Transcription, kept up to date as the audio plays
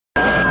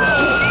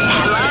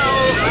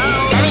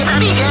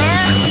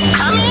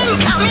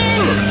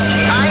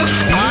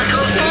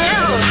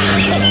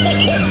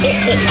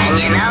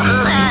And you know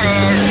who that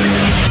is.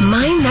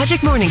 My Magic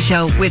Morning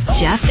Show with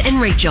Jeff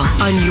and Rachel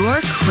on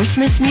your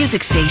Christmas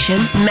music station,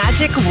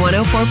 Magic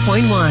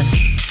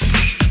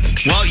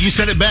 104.1. Well, you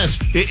said it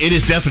best. It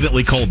is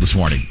definitely cold this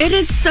morning. It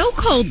is so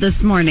cold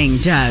this morning,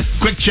 Jeff.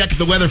 Quick check of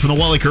the weather from the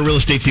Wally Kerr Real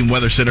Estate Team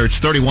Weather Center. It's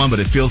 31, but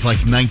it feels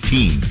like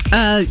 19.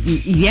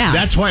 Yeah.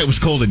 That's why it was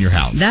cold in your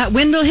house. That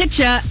wind will hit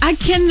you. I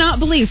cannot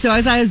believe. So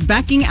as I was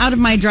backing out of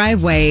my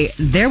driveway,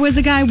 there was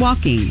a guy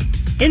walking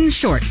in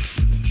shorts.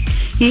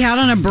 He had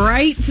on a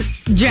bright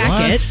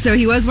jacket, so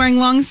he was wearing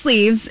long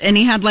sleeves, and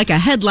he had like a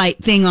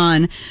headlight thing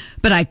on.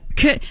 But I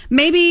could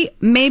maybe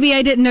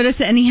I didn't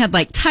notice it, and he had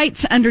like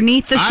tights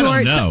underneath the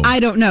shorts. I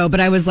don't know, but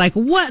I was like,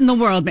 "What in the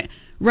world?"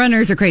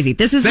 Runners are crazy.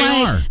 This is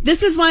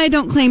why I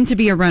don't claim to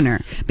be a runner,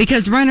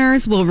 because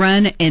runners will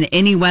run in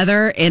any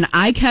weather, and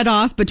I cut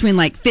off between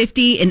like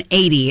 50 and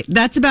 80.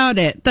 That's about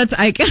it. That's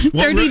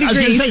 30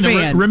 degrees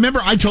span.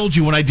 Remember, I told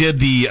you when I did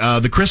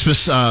the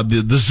Christmas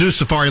the Zoo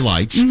Safari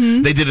lights,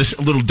 they did a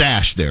little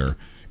dash there.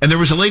 And there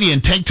was a lady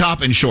in tank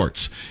top and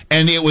shorts.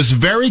 And it was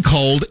very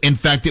cold. In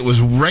fact, it was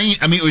rain.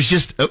 I mean,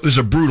 it was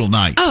a brutal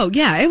night. Oh,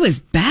 yeah, it was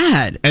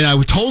bad. And I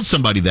told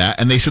somebody that,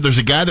 and they said there's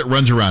a guy that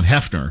runs around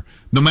Hefner.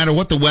 No matter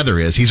what the weather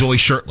is, he's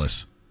always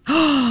shirtless.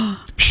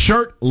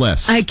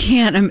 Shirtless. I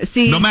can't.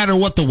 See, no matter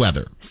what the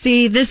weather.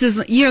 See,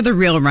 you're the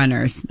real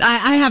runners.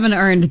 I haven't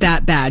earned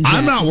that badge yet.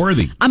 I'm not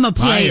worthy. I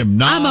am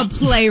not. I'm a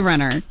play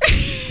runner.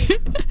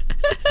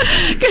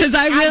 Because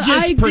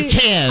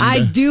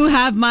I do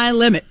have my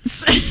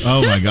limits.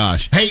 Oh my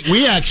gosh. Hey,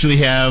 we actually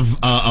have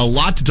a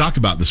lot to talk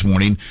about this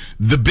morning.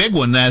 The big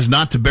one, as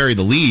not to bury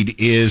the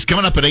lead, is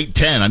coming up at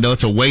 8:10. I know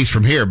it's a ways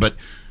from here, but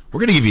we're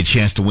going to give you a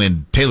chance to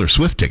win Taylor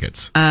Swift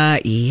tickets.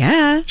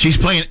 Yeah. She's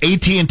playing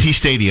AT&T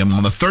Stadium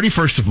on the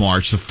 31st of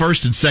March, the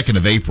 1st and 2nd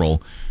of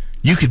April.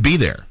 You could be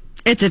there.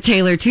 It's a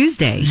Taylor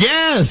Tuesday.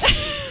 Yes.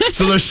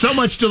 So there's so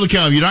much still to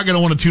come. You're not going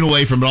to want to tune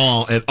away from it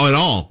all at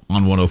all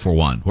on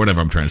 104.1, whatever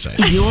I'm trying to say.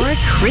 Your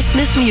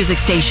Christmas music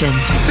station.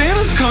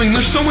 Santa's coming.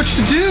 There's so much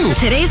to do.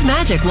 Today's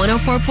Magic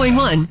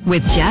 104.1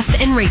 with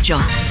Jeff and Rachel.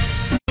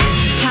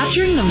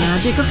 Capturing the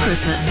magic of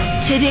Christmas.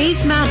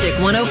 Today's Magic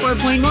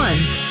 104.1.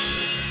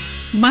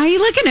 Why are you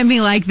looking at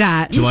me like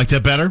that? Did you like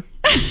that better?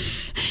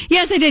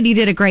 Yes, I did. You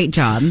did a great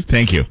job.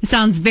 Thank you. It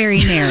sounds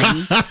very merry.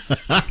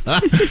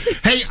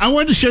 Hey, I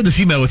wanted to share this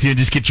email with you and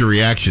just get your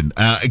reaction,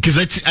 because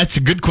that's a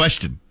good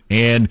question.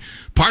 And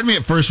part of me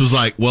at first was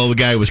like, well, the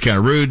guy was kind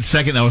of rude.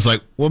 Second, I was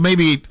like, well,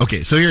 maybe.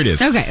 Okay, so here it is.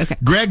 Okay.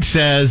 Greg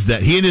says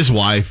that he and his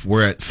wife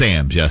were at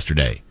Sam's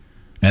yesterday,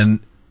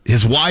 and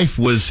his wife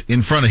was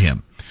in front of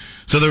him.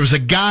 So there was a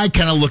guy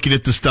kind of looking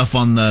at the stuff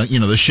on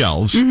the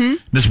shelves. Mm-hmm. And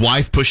his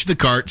wife pushed the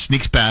cart,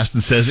 sneaks past,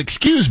 and says,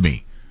 "Excuse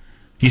me."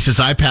 He says,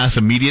 I pass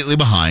immediately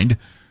behind.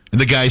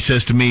 And the guy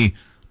says to me,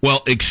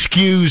 well,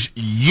 excuse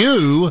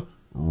you,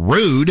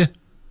 rude.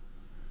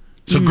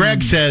 So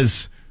Greg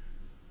says,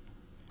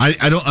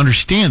 I don't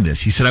understand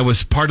this. He said, I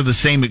was part of the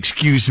same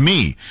excuse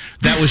me.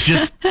 That was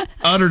just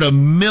uttered a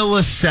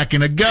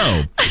millisecond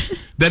ago.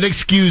 That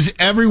excuse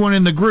everyone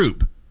in the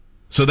group.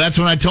 So that's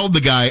when I told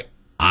the guy,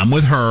 I'm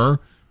with her.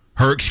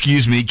 Her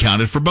excuse me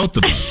counted for both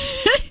of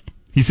us.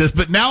 He says,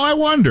 but now I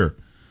wonder.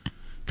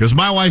 Because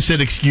my wife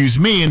said, excuse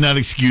me, and not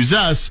excuse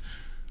us.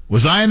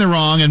 Was I in the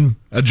wrong and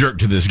a jerk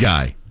to this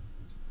guy?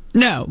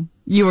 No,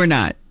 you were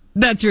not.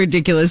 That's a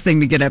ridiculous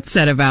thing to get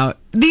upset about.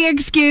 The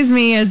excuse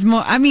me is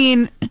more,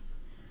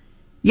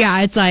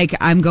 yeah, it's like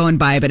I'm going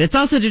by, but it's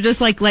also to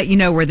just like let you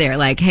know we're there.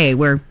 Like, hey,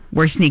 we're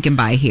sneaking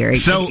by here.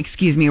 So,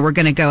 excuse me, we're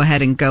going to go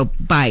ahead and go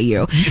by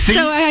you. See,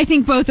 so I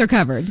think both are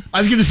covered. I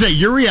was going to say,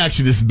 your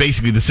reaction is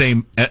basically the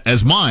same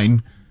as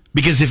mine,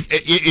 because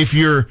if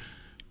you're...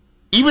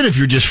 Even if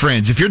you're just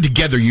friends, if you're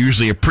together, you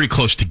usually are pretty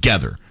close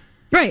together.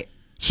 Right.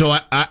 So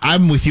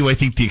I'm with you. I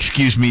think the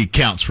excuse me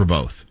counts for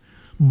both.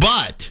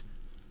 But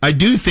I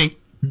do think,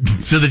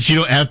 so that you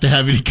don't have to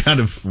have any kind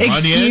of run-in.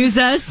 Excuse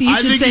us?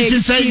 I think you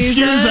should say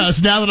excuse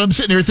us now that I'm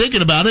sitting here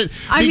thinking about it.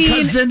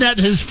 Because then that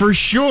is for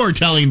sure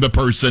telling the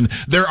person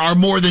there are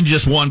more than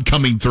just one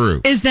coming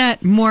through. Is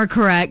that more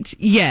correct?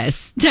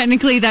 Yes.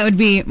 Technically, that would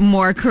be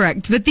more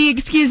correct. But the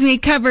excuse me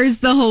covers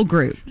the whole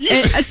group.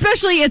 Yeah.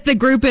 Especially if the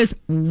group is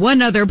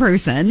one other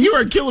person. You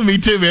are killing me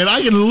too, man.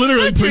 I can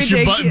literally push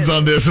your buttons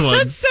on this one.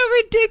 That's so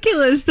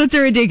ridiculous. That's a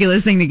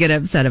ridiculous thing to get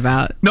upset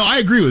about. No, I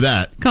agree with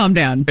that. Calm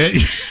down.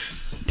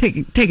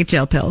 Take a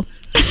chill pill.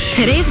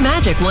 Today's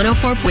Magic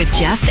 104 with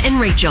Jeff and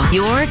Rachel,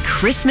 your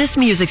Christmas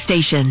music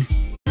station.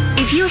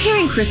 If you're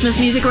hearing Christmas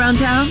music around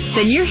town,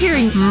 then you're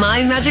hearing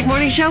My Magic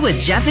Morning Show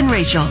with Jeff and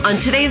Rachel on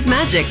today's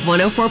Magic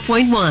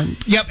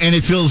 104.1. Yep, and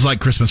it feels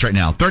like Christmas right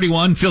now.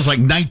 31 feels like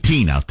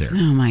 19 out there. Oh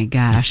my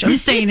gosh. I'm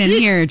staying in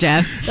here,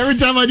 Jeff. Every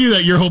time I do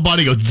that, your whole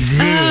body goes...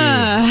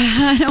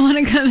 I don't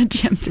want to go to the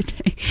gym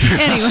today.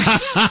 Anyway,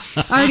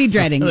 already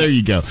dreading. There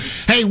you go.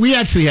 Hey, we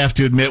actually have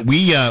to admit,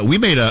 we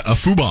made a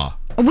faux pas.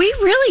 We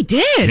really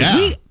did. Yeah.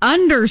 We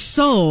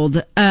undersold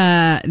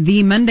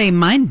the Monday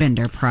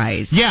Mindbender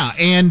prize. Yeah,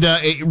 and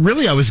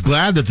really, I was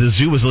glad that the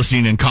zoo was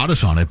listening and caught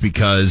us on it,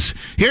 because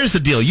here's the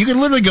deal. You can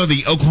literally go to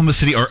the Oklahoma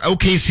City or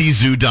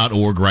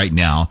OKCZoo.org right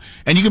now,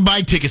 and you can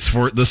buy tickets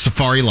for the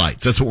Safari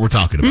Lights. That's what we're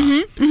talking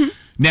about.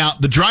 Now,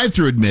 the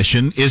drive-through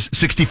admission is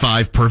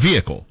 $65 per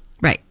vehicle.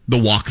 Right. The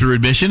walk-through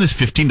admission is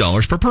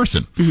 $15 per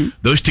person.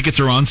 Those tickets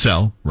are on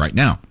sale right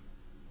now.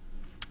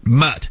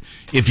 But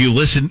if you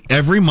listen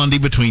every Monday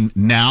between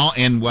now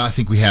and, well, I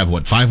think we have,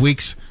 5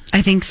 weeks?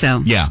 I think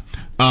so. Yeah.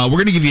 We're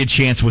going to give you a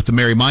chance with the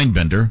Merry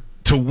Mindbender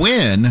to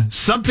win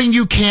something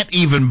you can't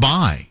even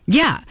buy.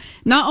 Yeah.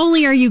 Not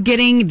only are you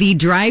getting the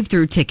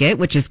drive-through ticket,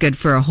 which is good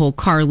for a whole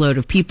carload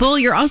of people,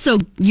 you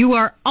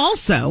are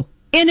also,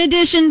 in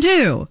addition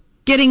to,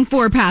 getting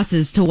 4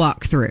 passes to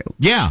walk through.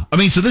 Yeah. I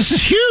mean, so this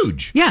is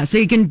huge. Yeah. So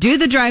you can do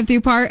the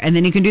drive-through part, and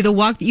then you can do the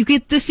walk. You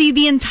get to see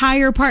the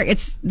entire part.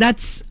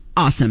 That's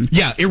awesome.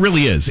 Yeah, it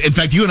really is. In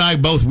fact, you and I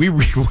both, we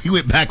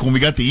went back when we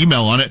got the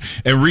email on it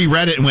and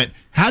reread it and went,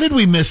 how did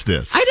we miss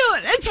this? I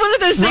don't. It's one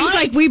of those things Right?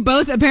 like we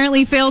both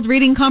apparently failed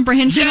reading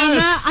comprehension on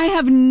Yes. that. I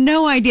have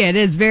no idea. It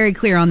is very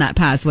clear on that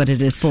pass what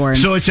it is for.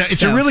 So it's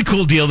a really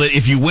cool deal that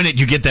if you win it,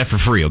 you get that for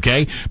free,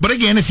 okay? But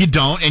again, if you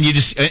don't, and you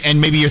just, and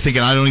maybe you're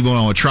thinking, I don't even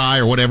want to try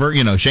or whatever,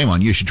 shame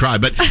on you, you should try.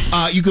 But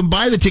you can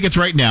buy the tickets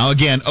right now.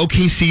 Again,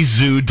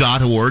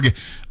 OKCZoo.org.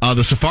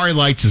 The Safari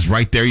Lights is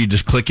right there. You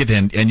just click it,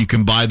 and you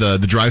can buy the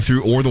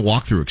drive-through or the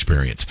walk-through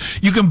experience.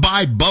 You can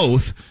buy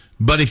both,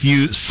 but if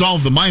you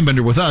solve the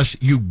Mindbender with us,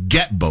 you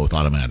get both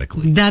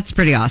automatically. That's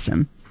pretty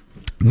awesome.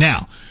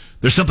 Now,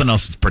 there's something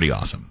else that's pretty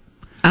awesome.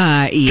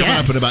 Yes. Coming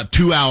up in about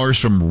 2 hours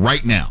from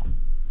right now.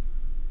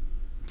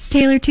 It's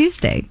Taylor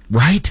Tuesday.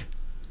 Right?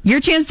 Your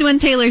chance to win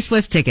Taylor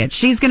Swift tickets.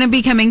 She's going to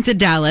be coming to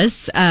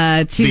Dallas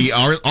to The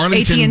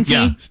Arlington, AT&T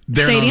yeah,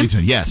 they're in Stadium.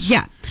 Arlington, yes.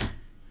 Yeah.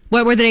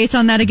 What were the dates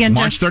on that again,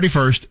 March Jeff?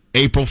 31st,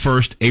 April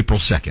 1st, April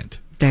 2nd.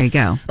 There you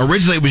go.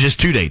 Originally, it was just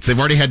 2 dates. They've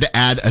already had to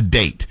add a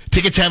date.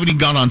 Tickets haven't even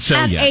gone on sale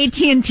At yet.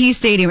 AT&T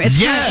Stadium. It's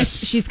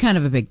Yes. she's kind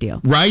of a big deal.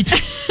 Right?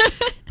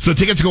 So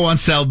tickets go on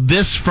sale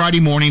this Friday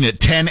morning at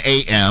 10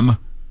 a.m.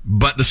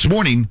 But this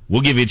morning,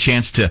 we'll give you a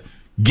chance to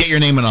get your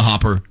name in a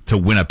hopper to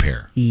win a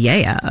pair.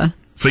 Yeah.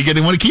 So you're going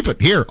to want to keep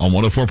it here on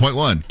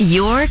 104.1.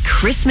 Your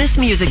Christmas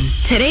music.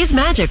 Today's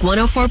Magic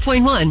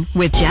 104.1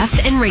 with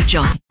Jeff and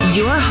Rachel.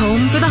 Your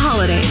home for the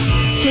holidays.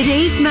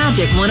 Today's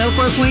Magic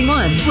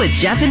 104.1 with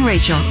Jeff and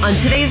Rachel on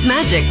Today's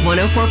Magic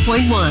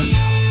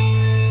 104.1.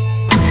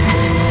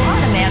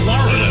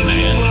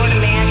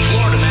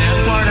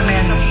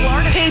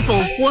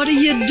 People, what are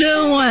you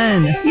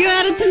doing? You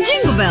added some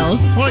jingle bells.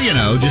 Well,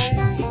 just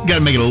got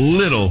to make it a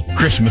little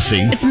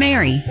Christmassy. It's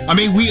Mary. I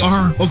mean, we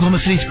are Oklahoma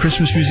City's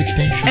Christmas music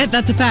station.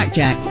 That's a fact,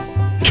 Jack.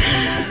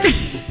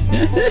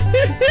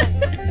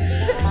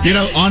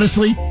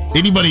 Honestly,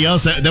 anybody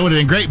else, that would have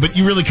been great, but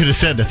you really could have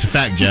said that's a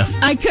fact, Jeff.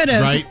 I could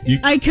have. Right?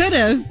 I could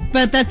have,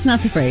 but that's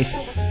not the phrase.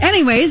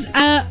 Anyways,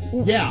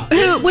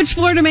 Yeah. which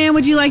Florida man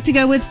would you like to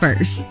go with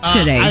first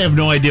today? I have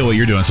no idea what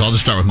you're doing, so I'll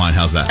just start with mine.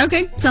 How's that?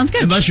 Okay, sounds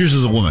good. Unless yours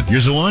is a woman.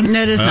 Yours is a woman?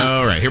 No, it is not.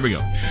 All right, here we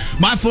go.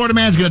 My Florida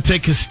man's going to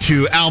take us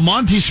to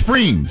Almonte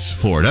Springs,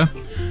 Florida,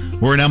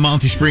 where an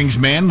Almonte Springs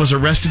man was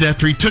arrested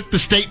after he took the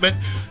statement,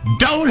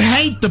 "Don't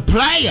hate the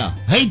player,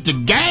 hate the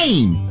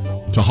game,"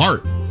 to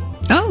heart.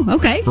 Oh,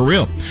 okay. For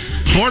real.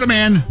 Florida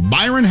man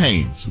Byron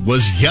Haynes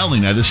was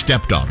yelling at his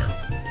stepdaughter,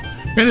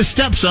 and his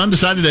stepson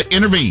decided to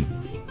intervene.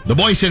 The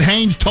boy said,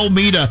 "Haynes told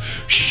me to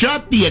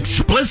shut the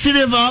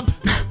explicitive up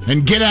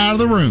and get out of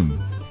the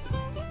room."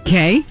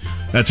 Okay.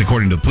 That's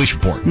according to the police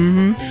report.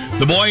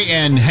 The boy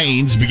and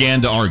Haynes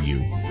began to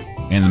argue,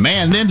 and the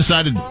man then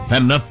decided,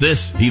 had enough of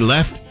this. He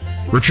left,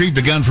 retrieved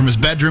a gun from his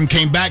bedroom,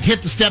 came back,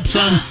 hit the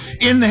stepson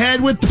in the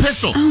head with the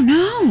pistol, Oh,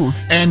 no.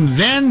 and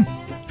then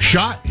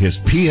shot his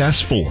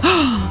PS4.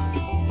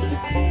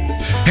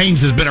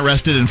 Haynes has been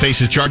arrested and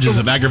faces charges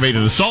of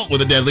aggravated assault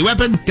with a deadly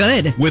weapon,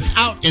 Good.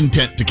 without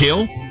intent to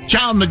kill,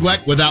 child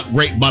neglect without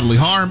great bodily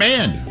harm,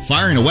 and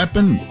firing a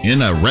weapon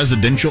in a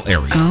residential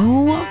area.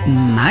 Oh,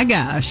 my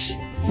gosh.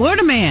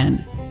 Florida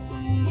man.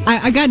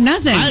 I got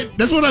nothing.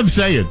 That's what I'm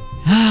saying.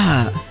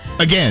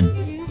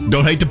 Again,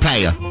 don't hate the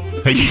player,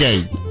 hate the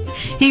game.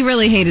 He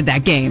really hated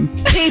that game.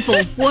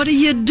 People, what are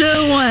you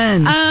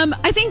doing?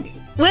 I think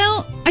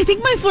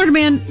my Florida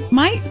man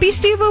might be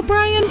Steve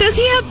O'Brien. Does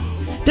he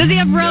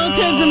have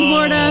relatives in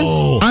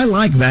Florida? I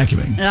like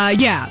vacuuming.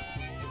 Yeah.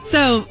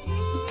 So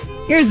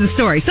here's the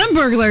story. Some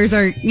burglars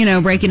are,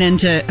 breaking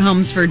into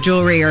homes for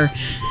jewelry or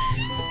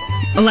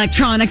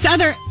electronics,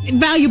 other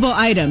valuable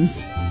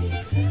items.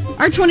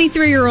 Our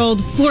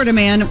 23-year-old Florida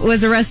man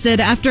was arrested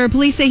after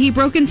police say he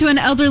broke into an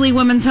elderly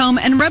woman's home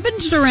and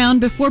rummaged around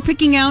before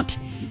picking out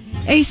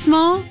a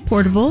small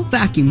portable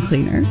vacuum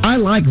cleaner. I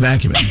like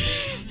vacuuming.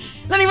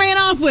 Then he ran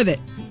off with it.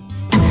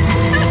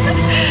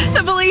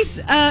 The police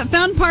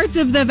found parts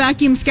of the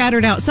vacuum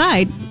scattered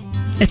outside.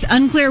 It's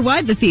unclear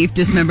why the thief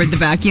dismembered the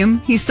vacuum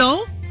he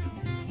stole.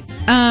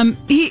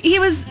 He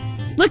was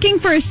looking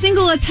for a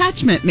single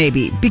attachment,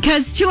 maybe,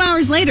 because 2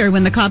 hours later,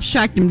 when the cops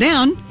tracked him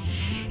down,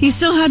 He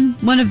still had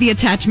one of the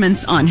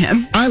attachments on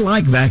him. I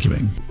like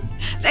vacuuming.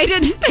 They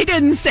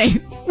didn't say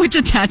which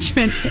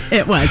attachment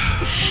it was.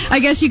 I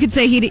guess you could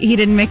say he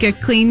didn't make a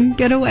clean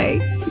getaway.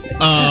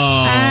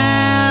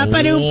 Wow.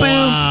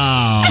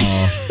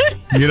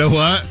 You know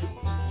what?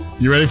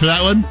 You ready for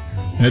that one?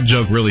 That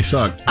joke really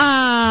sucked.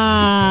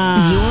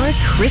 Your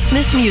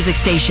Christmas music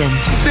station.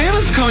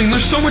 Santa's coming.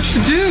 There's so much to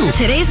do.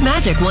 Today's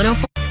Magic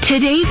 104.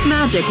 Today's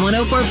Magic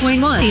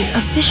 104.1 is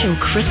official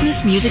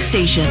Christmas music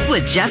station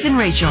with Jeff and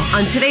Rachel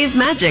on today's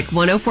Magic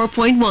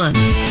 104.1.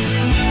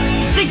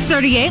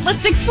 6:38. Let's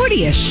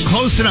 6:40-ish.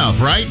 Close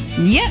enough, right?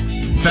 Yep.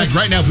 In fact,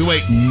 right now, if we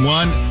wait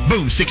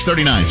boom,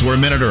 6:39, so we're a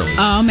minute early.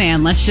 Oh,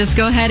 man. Let's just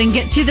go ahead and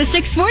get to the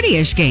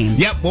 6:40-ish game.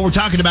 Yep, what we're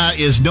talking about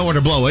is Know Where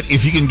to Blow It.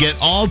 If you can get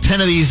all 10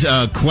 of these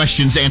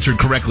questions answered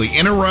correctly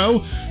in a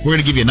row, we're going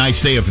to give you a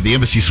nice day for the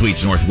Embassy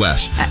Suites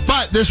Northwest.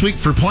 But this week,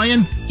 for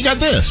playing, you got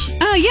this.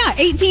 Oh, yeah.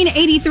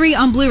 1883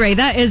 on Blu-ray.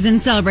 That is in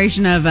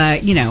celebration of,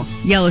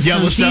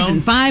 Yellowstone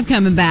Season 5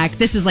 coming back.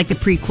 This is like the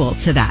prequel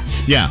to that.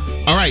 Yeah.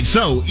 All right,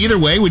 so either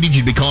way, we need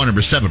you to be calling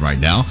number 7 right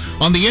now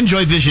on the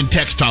Enjoy Vision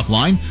text talk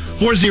line,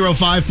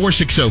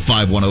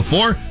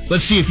 405-460-5104.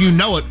 Let's see if you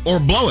know it or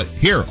blow it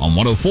here on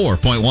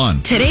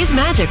 104.1. Today's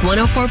Magic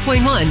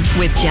 104.1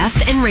 with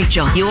Jeff and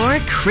Rachel, your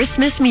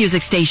Christmas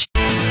music station.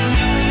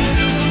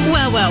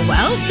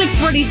 Well,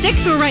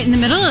 6:46. We're right in the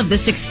middle of the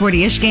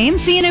 6:40-ish game,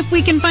 seeing if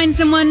we can find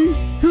someone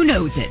who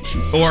knows it.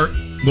 Or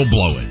we'll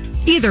blow it.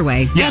 Either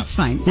way, Yeah. that's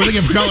fine. We're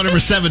looking for caller number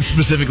 7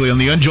 specifically on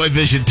the Enjoy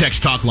Vision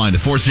text talk line to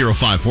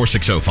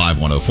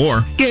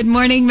 405-460-5104. Good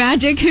morning,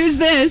 Magic. Who's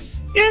this?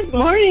 Good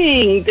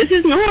morning. This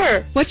is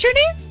Noor. What's your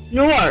name?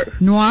 Noor.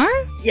 Noir?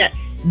 Yes.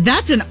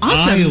 That's an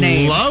awesome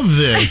name. I love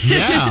this.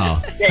 Yeah.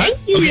 Thank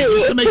you. Okay,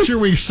 just to make sure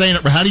we're saying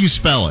it, how do you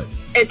spell it?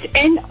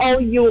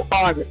 It's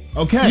Nour.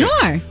 Okay.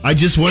 Noor. I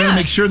just wanted to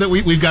make sure that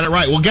we've got it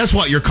right. Well, guess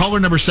what? You're caller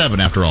number 7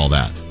 after all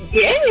that.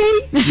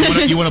 Yay.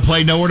 You want to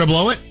play Know Where to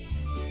Blow It?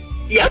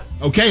 Yep.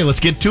 Okay, let's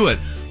get to it.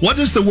 What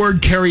does the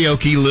word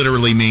karaoke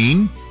literally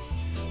mean?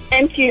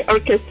 Empty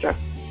orchestra.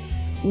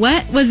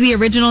 What was the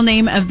original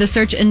name of the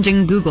search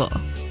engine Google?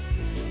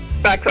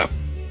 Back up.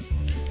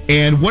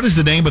 And what is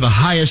the name of the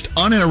highest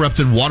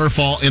uninterrupted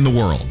waterfall in the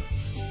world?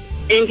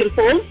 Angel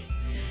Falls.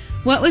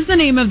 What was the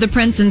name of the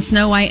prince in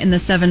Snow White and the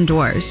Seven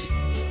Dwarfs?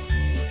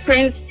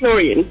 Prince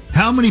Florian.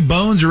 How many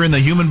bones are in the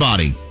human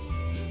body?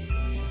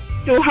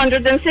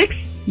 206.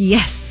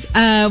 Yes.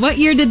 What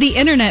year did the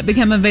internet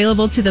become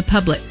available to the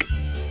public?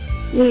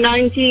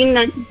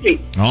 1993.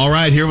 All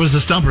right, here was the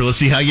stumper. Let's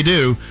see how you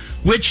do.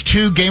 Which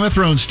 2 Game of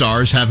Thrones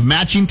stars have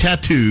matching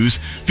tattoos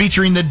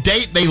featuring the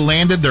date they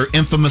landed their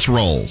infamous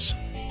roles?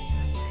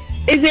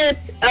 Is it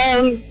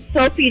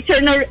Sophie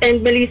Turner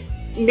and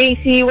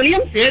Macy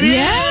Williams? It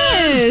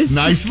Yes. is!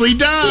 Nicely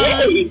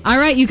done! Yay. All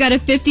right, you got a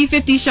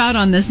 50-50 shot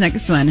on this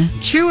next one.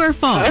 True or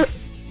false?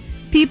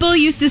 People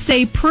used to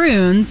say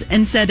prunes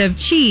instead of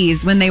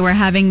cheese when they were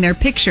having their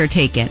picture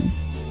taken.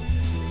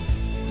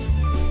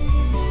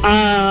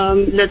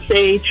 Let's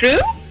say true.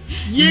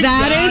 You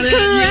That got is it,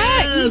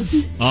 correct.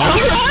 yes. All All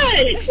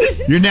right. right.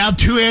 You're now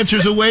 2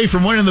 answers away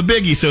from winning the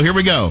biggie, so here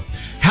we go.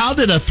 How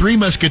did a Three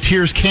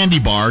Musketeers candy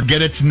bar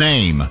get its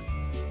name?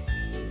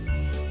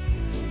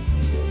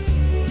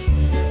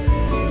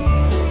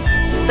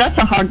 That's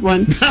a hard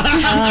one.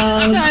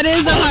 That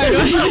is a hard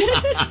one.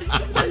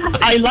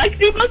 I like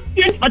the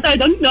Musketeers, but I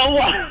don't know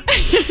where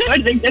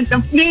they get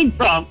the name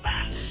from.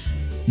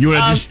 You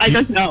want to just? I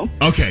don't know.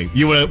 Okay,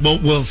 you want to?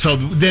 Well. So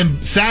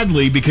then,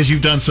 sadly, because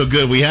you've done so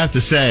good, we have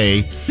to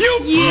say you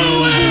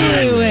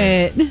Do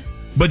it.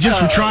 But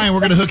just for trying, we're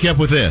going to hook you up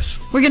with this.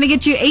 We're going to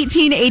get you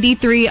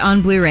 1883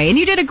 on Blu-ray. And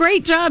you did a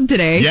great job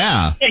today.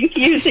 Yeah. Thank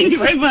you. Thank you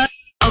very much.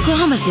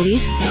 Oklahoma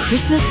City's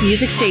Christmas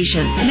music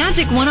station,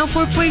 Magic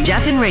 104.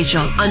 Jeff and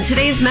Rachel on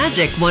today's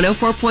Magic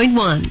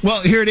 104.1.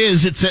 Well, here it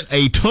is. It's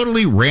a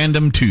totally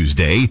random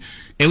Tuesday,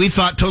 and we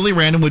thought totally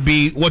random would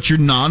be what's your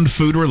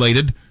non-food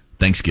related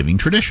Thanksgiving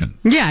tradition.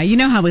 Yeah, you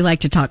know how we like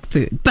to talk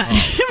food, but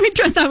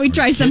thought we'd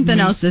try something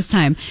else this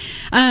time.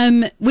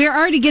 We're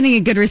already getting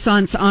a good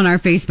response on our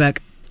Facebook.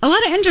 A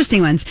lot of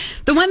interesting ones.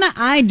 The one that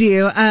I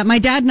do, my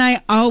dad and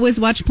I always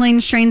watch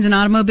Planes, Trains, and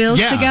Automobiles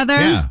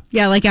together.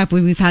 Yeah, like after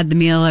we've had the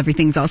meal,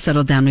 everything's all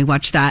settled down, we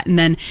watch that. And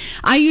then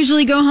I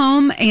usually go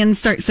home and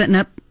start setting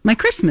up my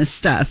Christmas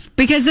stuff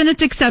because then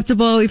it's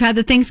acceptable. We've had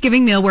the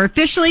Thanksgiving meal. We're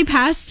officially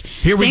past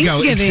Here we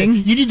Thanksgiving. go.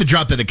 You need to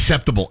drop that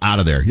acceptable out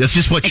of there. That's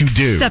just what you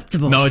do.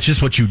 Acceptable. No, it's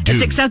just what you do.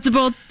 It's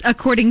acceptable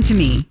according to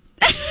me.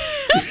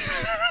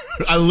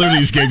 I literally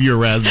just gave you a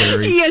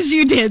raspberry. Yes,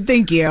 you did.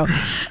 Thank you.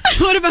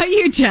 What about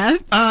you, Jeff?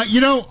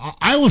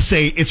 I will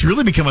say it's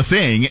really become a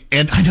thing,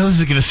 and I know this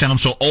is going to sound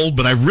so old,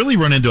 but I've really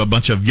run into a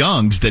bunch of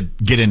youngs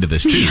that get into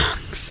this too.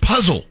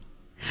 Puzzle.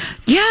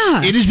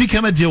 Yeah. It has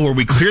become a deal where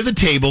we clear the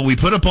table, we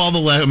put up all the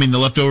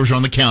leftovers are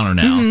on the counter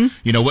now. Mm-hmm.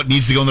 You know, what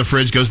needs to go in the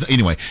fridge goes,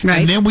 anyway. Right.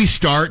 And then we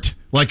start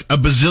like a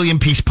bazillion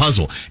piece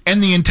puzzle,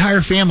 and the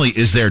entire family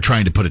is there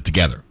trying to put it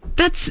together.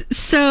 That's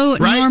so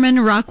Right? Norman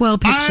Rockwell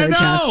picture, I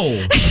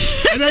know.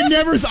 Jeff.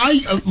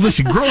 And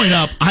listen, growing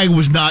up, I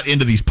was not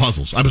into these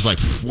puzzles. I was like,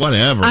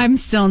 whatever. I'm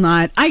still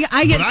not. I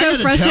get But I so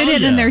gotta frustrated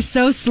tell ya. and they're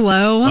so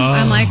slow.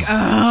 I'm like,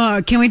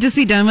 oh, can we just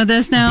be done with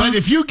this now? But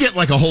if you get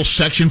like a whole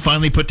section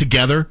finally put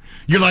together,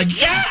 you're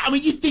like, yeah, I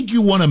mean, you think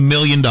you won $1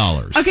 million.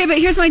 Okay, but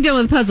here's my deal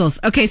with puzzles.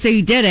 Okay, so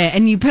you did it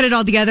and you put it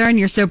all together and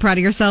you're so proud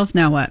of yourself.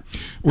 Now what?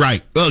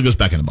 Right. Well, it goes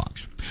back in the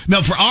box.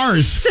 No, for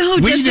ours,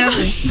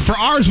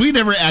 we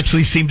never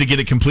actually seemed to get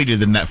it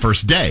completed in that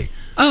first day.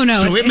 Oh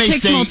no! So it may takes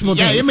stay, multiple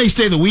days. Yeah, it may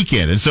stay the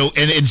weekend,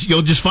 and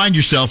you'll just find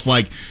yourself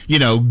like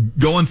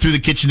going through the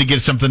kitchen to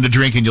get something to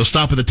drink, and you'll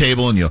stop at the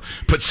table and you'll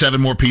put 7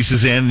 more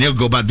pieces in, and you'll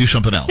go about and do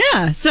something else.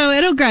 Yeah, so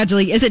it'll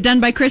gradually. Is it done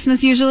by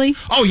Christmas usually?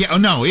 Oh yeah,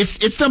 no, it's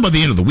done by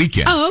the end of the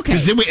weekend. Oh, okay.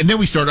 'Cause then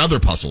we start other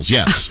puzzles.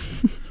 Yes,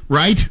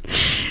 right.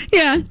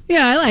 Yeah,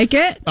 I like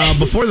it.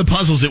 Before the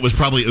puzzles, it was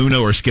probably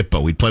Uno or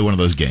Skip-Bo. We'd play one of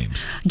those games.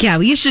 Yeah,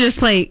 we used to just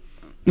play.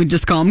 We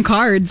just call them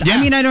cards. Yeah.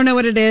 I mean, I don't know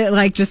what it is.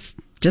 Like just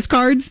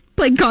cards,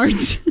 playing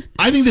cards.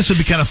 I think this would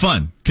be kind of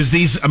fun because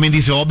these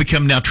have all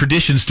become now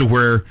traditions to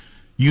where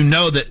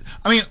that.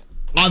 I mean,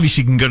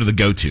 obviously you can go to the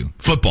go-to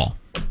football.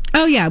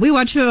 Oh yeah, we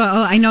watch.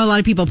 I know a lot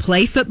of people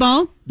play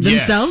football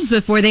themselves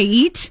before they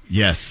eat.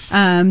 Yes.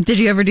 Did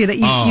you ever do that?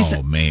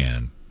 Oh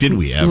man, did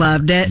we ever?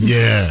 Loved it.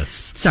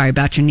 Yes. Sorry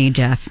about your knee,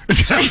 Jeff.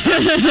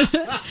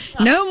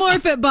 No more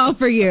football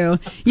for you.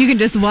 You can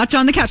just watch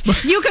on the couch.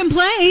 You can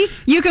play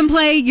your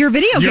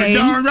video game. You're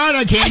darn right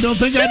I can. Don't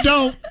think I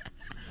don't.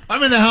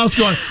 I'm in the house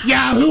going,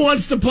 yeah, who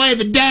wants to play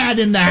the dad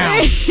in the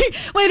house?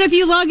 Wait, if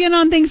you log in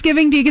on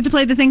Thanksgiving, do you get to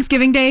play the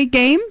Thanksgiving Day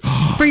game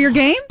for your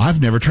game?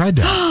 I've never tried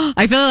that.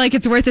 I feel like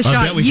it's worth a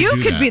shot. bet we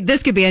could do that.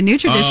 This could be a new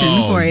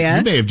tradition for you.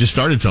 You may have just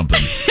started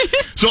something.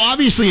 So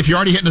obviously, if you're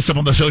already hitting us up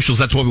on the socials,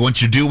 that's what we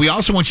want you to do. We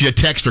also want you to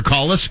text or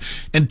call us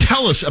and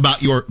tell us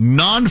about your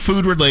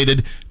non-food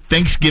related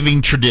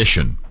Thanksgiving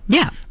tradition.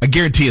 Yeah. I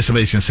guarantee you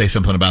somebody's going to say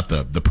something about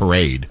the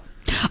parade.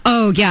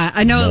 Oh yeah,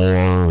 I know.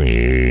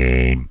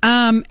 Boring.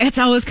 It's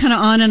always kind of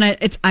on, and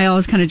I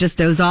always kind of just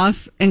doze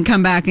off and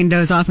come back and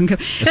doze off and come.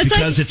 It's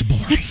because it's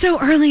boring. It's so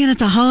early and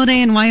it's a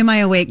holiday, and why am I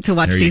awake to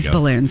watch There you these go.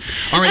 balloons?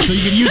 All right, so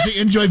you can use the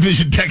Enjoy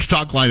Vision text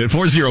talk line at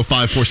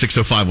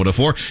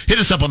 405-460-5104. Hit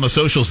us up on the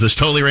socials this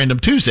totally random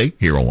Tuesday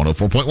here on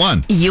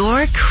 104.1.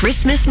 Your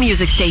Christmas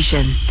music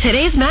station.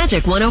 Today's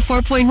Magic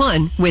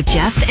 104.1 with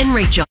Jeff and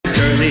Rachel.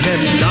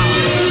 Curly-headed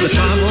dogs, the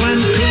trouble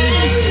and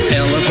cool,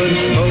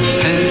 elephants, boats,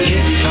 and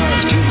kit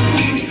cars too.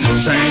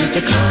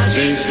 Santa Claus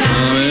is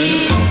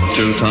coming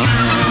to town.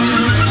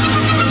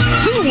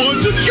 Who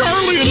wants a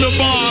Charlie in the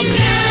box?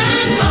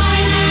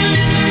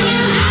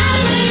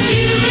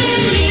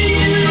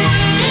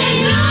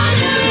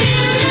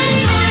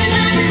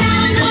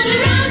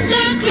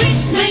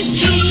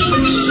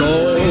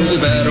 So you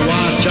better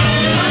watch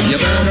out. You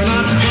better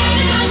not cry.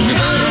 You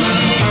better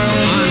not cry.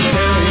 I'm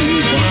telling you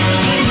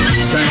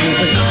why.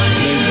 Santa Claus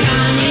is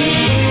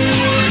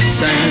coming.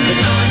 Santa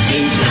Claus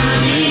is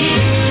coming.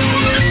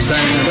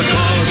 Santa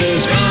Claus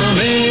is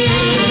coming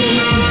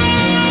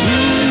to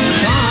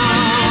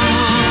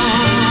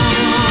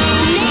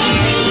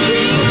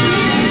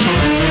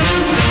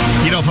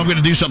town. You know, if I'm going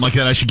to do something like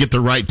that, I should get the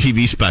right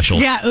TV special.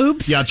 Yeah,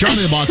 oops. Yeah, Charlie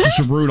in the Box is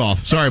from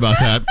Rudolph. Sorry about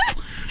that.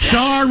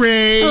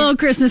 Sorry. A little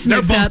Christmas They're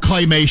mix both up.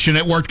 claymation.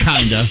 It worked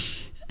kinda.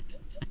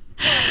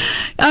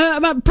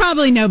 But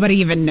probably nobody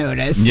even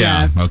noticed.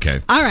 Yeah.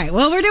 Okay. All right.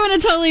 Well, we're doing a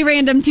totally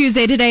random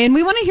Tuesday today, and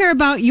we want to hear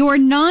about your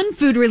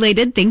non-food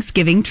related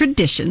Thanksgiving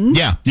traditions.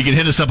 Yeah, you can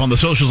hit us up on the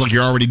socials like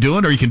you're already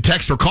doing, or you can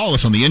text or call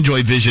us on the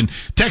Enjoy Vision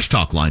text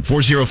talk line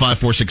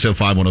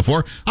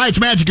 405-460-5104. Hi, it's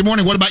Magic. Good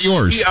morning. What about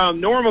yours?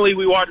 Normally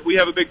we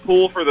have a big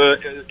pool for the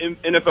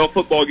NFL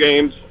football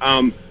games,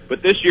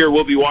 but this year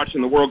we'll be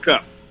watching the World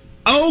Cup.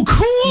 Oh,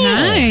 cool!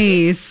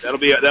 Nice. That'll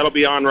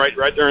be on right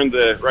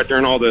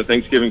during all the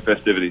Thanksgiving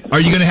festivities.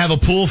 Are you going to have a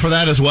pool for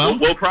that as well?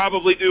 We'll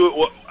probably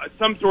do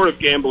some sort of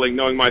gambling,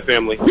 knowing my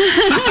family. What's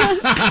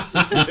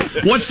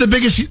the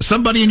biggest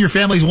somebody in your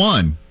family's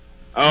won?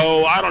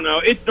 Oh, I don't know.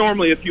 It's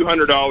normally a few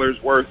 $100s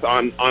worth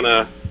on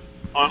a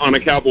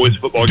Cowboys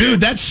football game.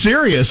 Dude, that's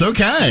serious.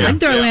 Okay.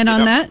 I'd throw in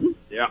on that.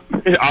 Yeah.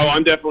 Oh,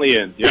 I'm definitely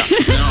in. Yeah.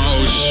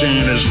 No,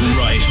 Santa's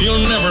right. You'll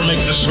never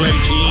make the swim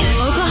team.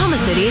 Oklahoma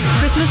City's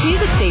Christmas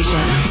music station.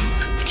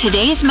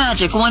 Today's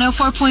Magic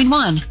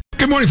 104.1.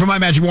 Good morning from My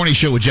Magic Morning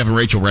Show with Jeff and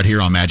Rachel right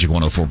here on Magic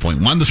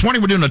 104.1. This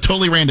morning we're doing a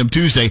totally random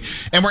Tuesday,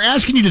 and we're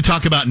asking you to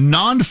talk about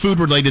non-food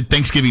related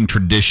Thanksgiving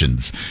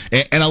traditions.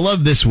 And I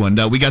love this one.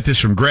 We got this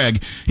from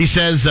Greg. He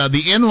says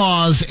the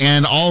in-laws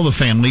and all the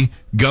family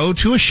go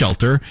to a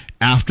shelter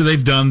after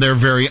they've done their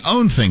very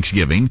own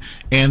Thanksgiving,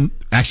 and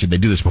actually they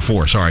do this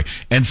before,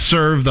 and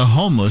serve the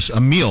homeless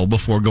a meal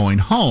before going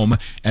home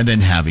and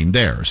then having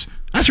theirs.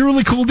 That's a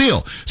really cool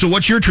deal. So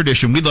what's your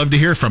tradition? We'd love to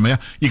hear from you.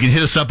 You can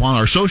hit us up on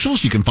our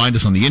socials. You can find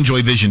us on the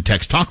Enjoy Vision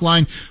text talk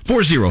line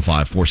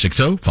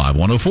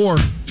 405-460-5104.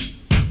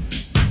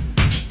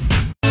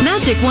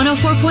 Magic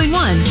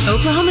 104.1,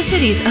 Oklahoma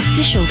City's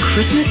official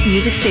Christmas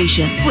music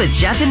station with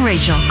Jeff and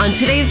Rachel on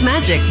today's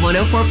Magic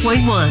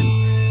 104.1.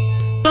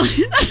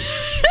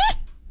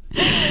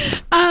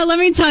 Let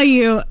me tell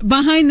you,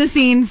 behind the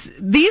scenes,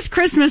 these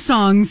Christmas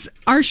songs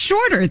are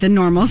shorter than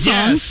normal songs,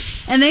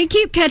 Yes. and they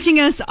keep catching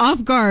us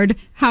off guard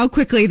how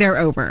quickly they're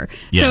over.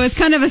 Yes. So it's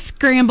kind of a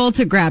scramble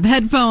to grab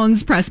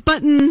headphones, press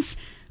buttons,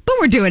 but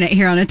we're doing it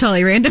here on a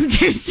totally random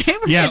Tuesday.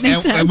 We're Yeah, getting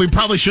it done. and we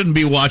probably shouldn't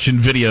be watching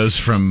videos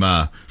from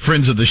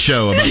friends of the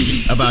show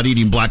about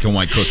eating black and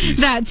white cookies.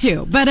 That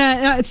too.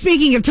 But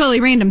speaking of totally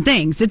random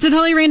things, it's a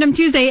totally random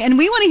Tuesday, and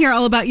we want to hear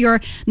all about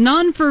your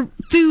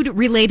non-food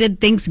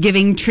related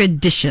Thanksgiving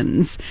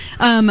traditions.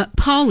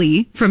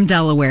 Paulie from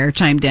Delaware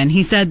chimed in.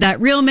 He said that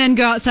real men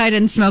go outside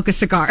and smoke a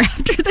cigar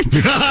after the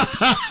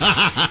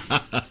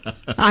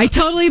I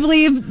totally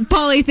believe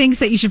Paulie thinks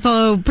that you should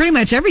follow pretty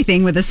much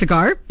everything with a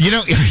cigar. You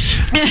know,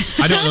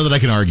 I don't know that I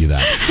can argue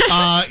that.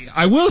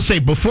 I will say,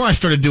 before I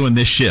started doing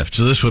this shift,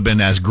 so this would have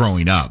been as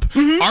growing up,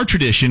 our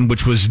tradition,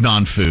 which was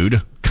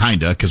non-food,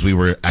 kinda, because we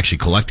were actually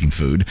collecting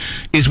food,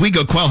 is we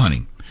go quail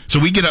hunting. So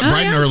we get up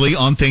bright and early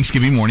on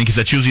Thanksgiving morning, because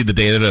that's usually the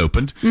day that it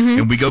opened,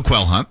 and we go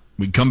quail hunt.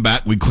 We'd come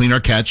back, we'd clean our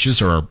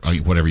catches, or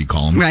whatever you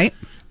call them. Right.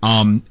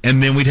 And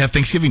then we'd have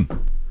Thanksgiving.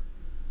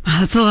 Oh,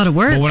 that's a lot of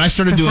work. But when I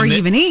started before doing you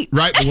even eat.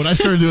 Right, but when I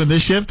started doing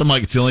this shift, I'm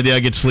like, it's the only day I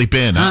get to sleep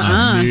in.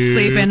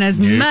 Sleep in as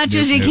much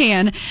as you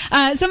can.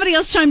 Somebody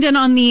else chimed in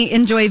on the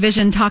Enjoy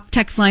Vision talk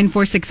text line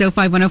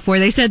 4605104.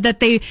 They said that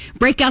they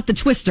break out the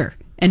twister,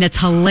 and it's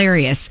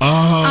hilarious.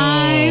 Oh.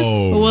 I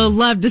will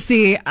love to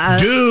see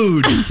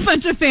Dude. a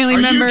bunch of family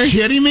Are members. you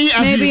kidding me?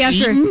 Maybe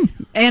after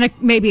and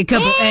maybe a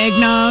couple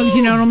eggnogs,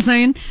 you know what I'm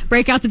saying?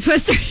 Break out the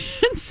twister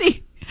and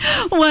see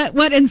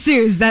what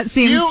ensues. That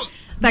seems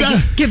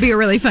that could be a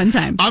really fun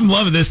time. I'm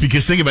loving this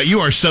because think about it, you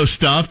are so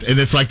stuffed, and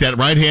it's like that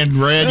right hand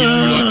red. You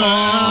know, you're like,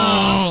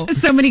 oh.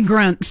 So many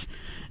grunts.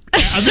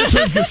 That's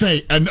what I was going to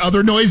say. And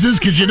other noises,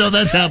 because you know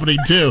that's happening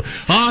too.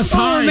 Oh,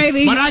 sorry.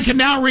 maybe. But I can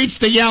now reach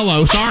the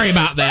yellow. Sorry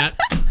about that.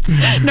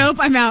 Nope,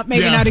 I'm out.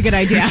 Maybe not a good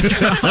idea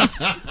after all.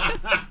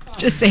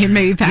 Just saying,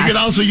 maybe pass. You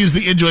can also use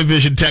the Enjoy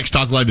Vision text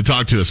talk line to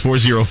talk to us,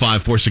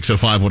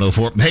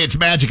 405-460-5104. Hey, it's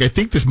Magic. I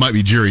think this might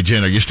be Jury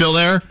Jen. Are you still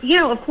there? You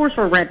know, of course,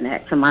 we're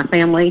rednecks in my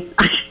family.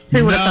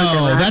 Who would have thought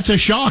that, right? That's a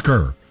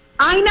shocker.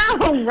 I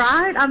know,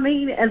 right? I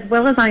mean, as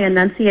well as I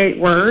enunciate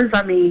words,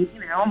 I mean, you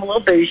know, I'm a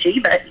little bougie,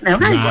 but, you know,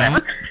 hey,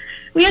 whatever.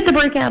 We had to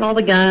break out all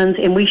the guns,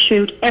 and we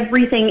shoot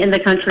everything in the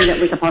country that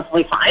we could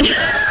possibly find.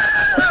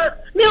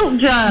 Milk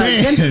jugs,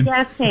 empty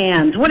gas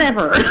cans,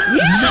 whatever.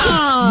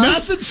 Yeah.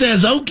 Nothing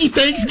says Okie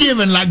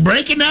Thanksgiving like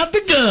breaking out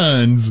the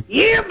guns.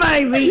 Yeah,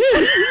 baby.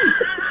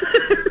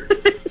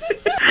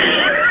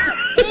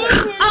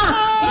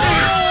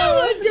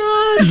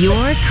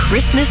 Your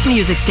Christmas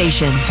music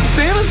station.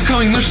 Santa's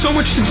coming. There's so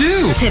much to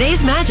do.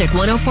 Today's Magic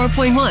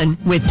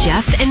 104.1 with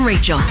Jeff and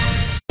Rachel.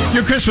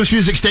 Your Christmas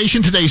music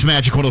station, today's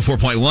Magic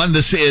 104.1.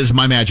 This is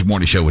My Magic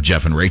Morning Show with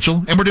Jeff and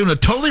Rachel. And we're doing a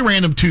totally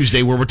random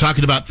Tuesday where we're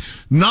talking about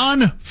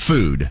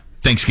non-food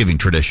Thanksgiving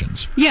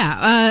traditions.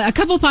 Yeah, a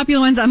couple popular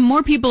ones.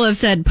 More people have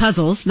said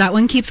puzzles. That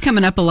one keeps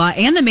coming up a lot.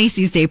 And the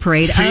Macy's Day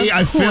Parade. See, of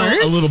I feel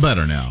course. a little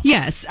better now.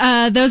 Yes,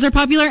 those are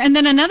popular. And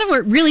then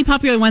another really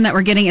popular one that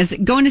we're getting is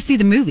going to see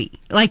the movie,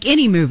 like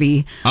any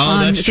movie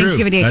on that's true.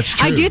 Thanksgiving Day. That's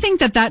true. I do think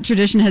that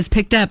tradition has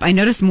picked up. I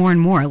notice more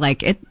and more.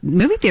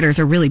 Movie theaters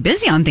are really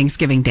busy on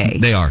Thanksgiving Day.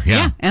 They are,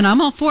 yeah. And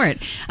I'm all for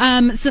it.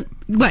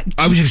 What?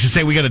 I was just going to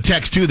say, we got a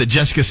text, too, that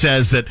Jessica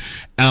says that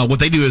what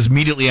they do is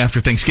immediately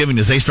after Thanksgiving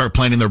is they start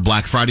planning their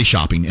Black Friday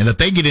shopping, and that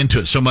they get into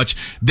it so much,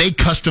 they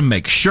custom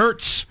make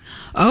shirts,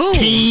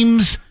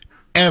 teams,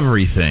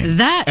 everything.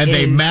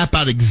 They map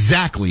out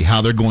exactly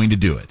how they're going to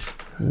do it.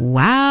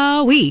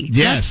 Wowee.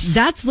 Yes.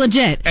 That's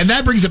legit. And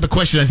that brings up a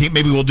question I think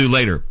maybe we'll do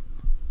later.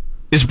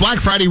 Is Black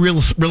Friday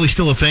really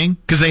still a thing?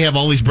 Because they have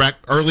all these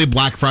early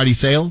Black Friday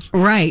sales?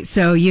 Right.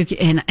 So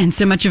and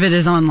so much of it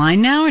is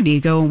online now. Do you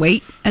go and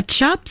wait at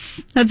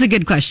shops? That's a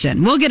good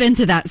question. We'll get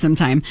into that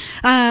sometime.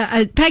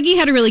 Peggy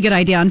had a really good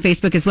idea on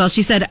Facebook as well.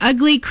 She said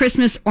ugly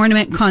Christmas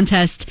ornament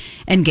contest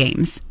and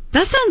games.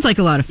 That sounds like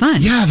a lot of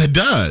fun. Yeah, that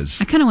does.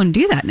 I kind of want to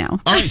do that now.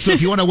 All right, so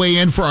if you want to weigh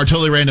in for our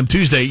Totally Random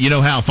Tuesday, you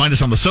know how. Find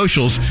us on the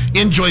socials.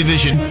 Enjoy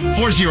Vision,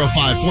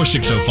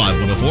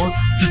 405-460-5104.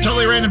 It's a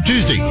Totally Random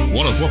Tuesday,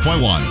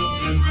 104.1.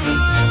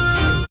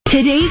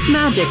 Today's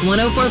Magic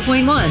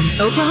 104.1,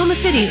 Oklahoma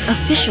City's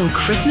official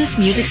Christmas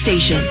music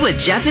station with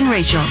Jeff and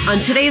Rachel on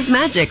today's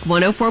Magic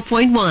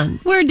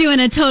 104.1. We're doing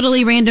a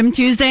Totally Random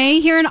Tuesday,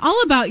 hearing all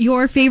about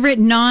your favorite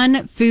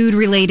non-food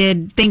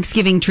related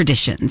Thanksgiving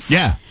traditions.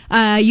 Yeah.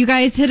 You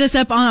guys hit us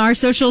up on our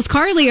socials.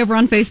 Carly over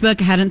on Facebook,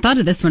 I hadn't thought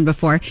of this one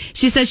before.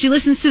 She says she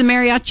listens to the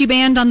mariachi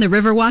band on the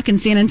Riverwalk in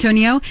San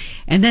Antonio,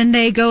 and then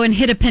they go and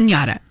hit a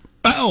piñata.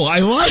 Oh, I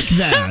like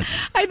that.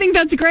 I think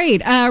that's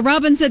great.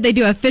 Robin said they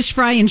do a fish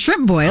fry and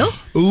shrimp boil.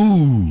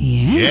 Ooh.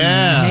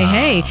 Yeah.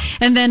 Hey.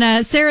 And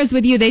then Sarah's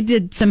with you. They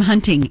did some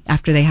hunting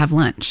after they have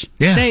lunch.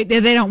 Yeah.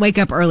 They don't wake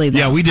up early, though.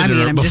 Yeah, we did it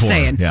I'm before. just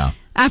saying. Yeah.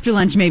 After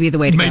lunch may be the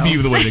way to go. Maybe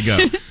the way to go.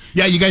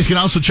 Yeah, you guys can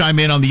also chime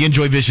in on the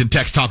Enjoy Vision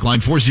text talk line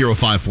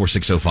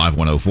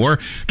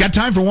 405-460-5104. Got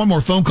time for one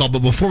more phone call, but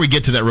before we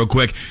get to that real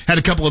quick, had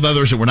a couple of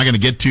others that we're not going to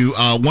get to.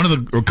 One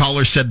of the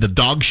callers said the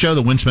dog show,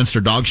 the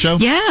Westminster Dog Show.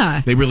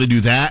 Yeah. They really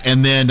do that.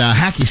 And then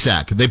Hacky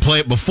Sack. They play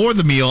it before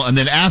the meal and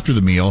then after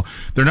the meal.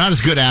 They're not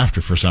as good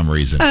after for some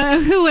reason.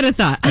 Who would have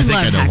thought? I think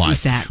love I know Hacky why.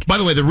 Sack. By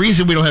the way, the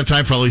reason we don't have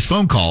time for all these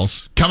phone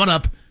calls, coming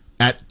up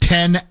at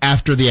 10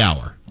 after the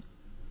hour.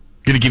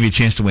 Going to give you a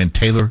chance to win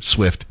Taylor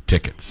Swift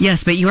tickets.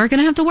 Yes, but you are going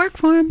to have to work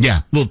for him. Yeah,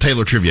 a little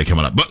Taylor trivia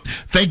coming up. But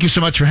thank you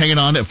so much for hanging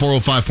on at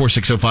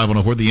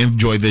 405-460-5104, the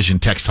Enjoy Vision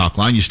text talk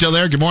line. You still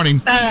there? Good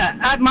morning.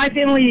 At my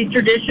family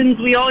traditions,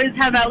 we always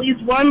have at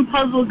least one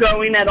puzzle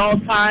going at all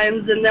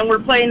times, and then we're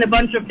playing a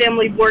bunch of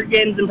family board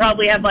games and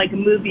probably have like a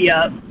movie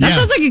up. That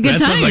sounds like a good time.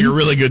 That sounds like a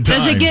really good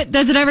time.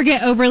 Does it ever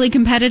get overly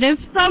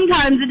competitive?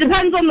 Sometimes. It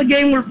depends on the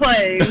game we're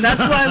playing.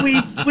 That's why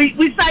we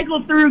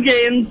cycle through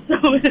games,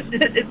 so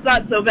it's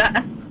not so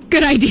bad.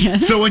 Good idea.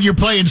 So when you're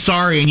playing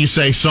Sorry and you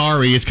say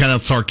sorry, it's kind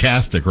of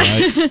sarcastic,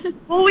 right?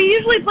 Well, we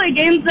usually play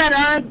games that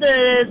aren't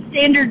the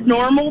standard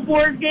normal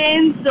board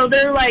games, so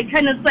they're like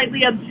kind of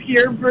slightly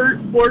obscure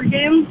board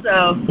games.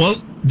 So. Well,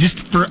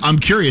 I'm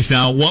curious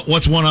now.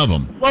 What's one of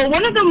them? Well,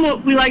 one of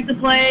them we like to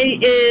play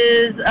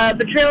is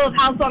Betrayal of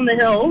House on the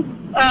Hill.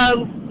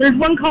 There's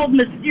one called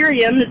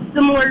Mysterium. It's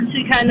similar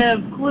to kind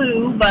of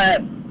Clue,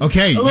 but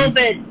okay, a little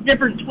bit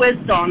different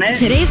twist on it.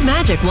 Today's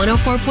Magic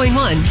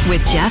 104.1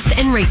 with Jeff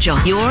and Rachel,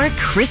 your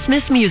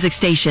Christmas music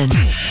station.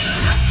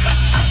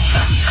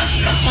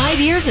 5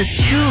 years is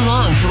too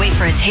long to wait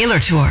for a Taylor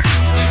tour.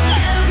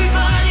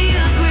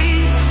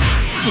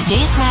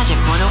 Today's Magic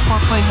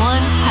 104.1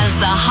 has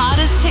the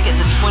hottest tickets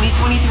of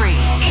 2023.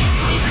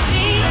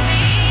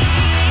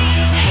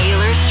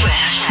 Taylor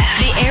Swift,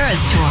 the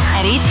Eras Tour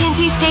at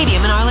AT&T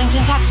Stadium in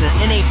Arlington, Texas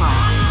in April.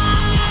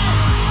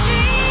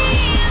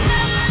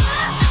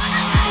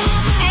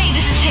 Hey,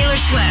 this is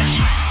Taylor Swift.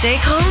 Stay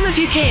calm if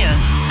you can.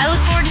 I look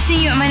forward to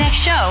seeing you at my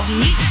next show.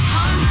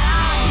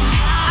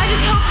 I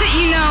just hope that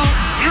you know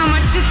how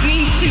much this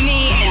means to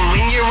me. And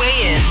win your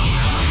way in.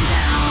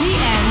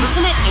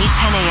 Listen at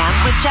 8:10 a.m.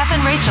 with Jeff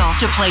and Rachel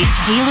to play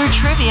Taylor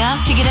Trivia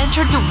to get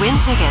entered to win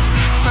tickets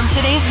from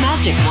today's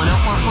Magic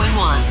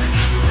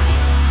 104.1.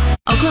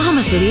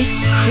 Oklahoma City's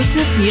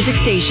Christmas music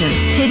station.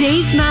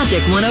 Today's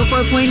Magic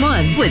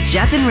 104.1 with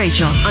Jeff and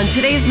Rachel on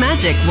today's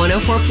Magic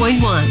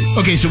 104.1.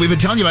 Okay, so we've been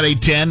telling you about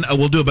 8:10.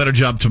 We'll do a better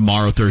job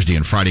tomorrow, Thursday,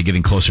 and Friday,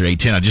 getting closer to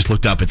 8:10. I just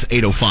looked up. It's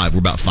 8:05. We're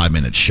about 5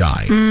 minutes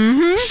shy.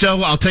 Mm-hmm.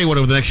 So I'll tell you what,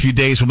 over the next few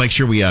days, we'll make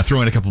sure we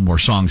throw in a couple more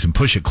songs and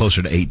push it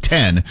closer to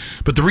 8:10.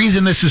 But the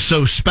reason this is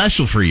so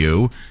special for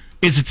you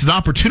is it's an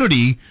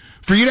opportunity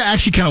for you to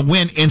actually kind of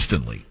win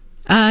instantly.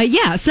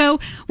 Yeah, so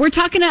we're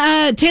talking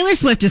Taylor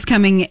Swift is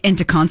coming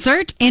into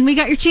concert, and we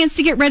got your chance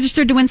to get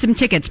registered to win some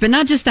tickets. But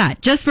not just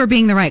that, just for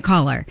being the right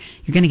caller.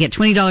 You're going to get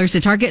 $20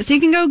 to Target, so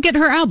you can go get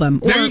her album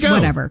or there you go.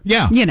 whatever.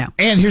 Yeah. You know.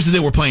 And here's the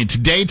deal. We're playing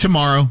today,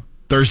 tomorrow,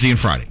 Thursday, and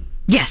Friday.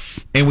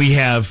 Yes. And we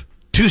have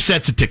 2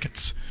 sets of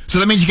tickets. So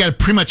that means you got a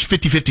pretty much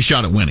 50-50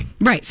 shot at winning.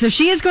 Right. So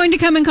she is going to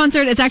come in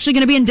concert. It's actually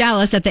going to be in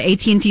Dallas at the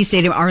AT&T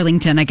Stadium,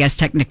 Arlington, I guess,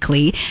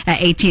 technically,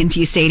 at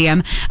AT&T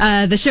Stadium.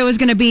 The show is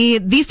going to be,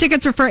 these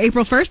tickets are for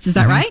April 1st. Is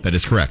that right? That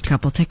is correct.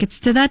 Couple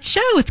tickets to that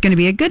show. It's going to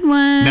be a good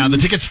one. Now, the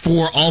tickets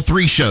for all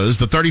 3 shows,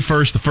 the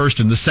 31st, the 1st,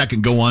 and the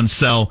 2nd, go on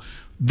sale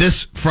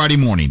this Friday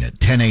morning at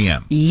 10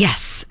 a.m.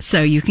 Yes.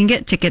 So you can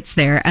get tickets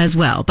there as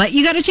well. But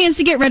you got a chance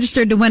to get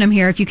registered to win them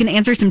here if you can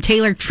answer some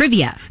Taylor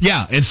trivia.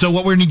 Yeah. And so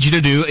what we need you to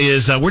do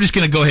is we're just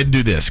going to go ahead and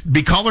do this.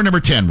 Be caller number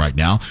 10 right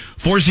now,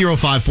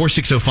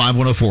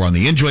 405-460-5104 on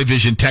the Enjoy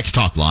Vision text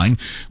talk line.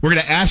 We're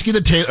going to ask you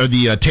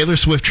the Taylor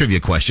Swift trivia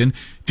question.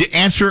 If you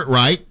answer it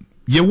right,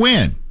 you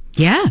win.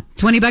 Yeah.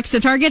 $20 to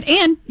Target,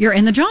 and you're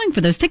in the drawing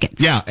for those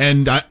tickets. Yeah.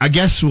 And I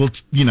guess we'll,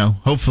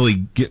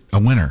 hopefully get a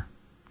winner.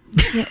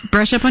 Yeah,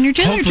 brush up on your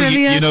Taylor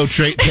trivia.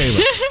 Taylor.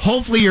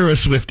 Hopefully you're a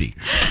Swiftie.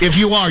 If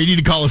you are, you need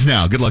to call us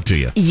now. Good luck to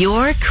you.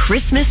 Your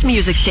Christmas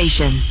music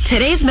station.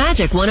 Today's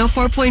Magic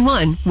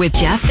 104.1 with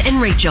Jeff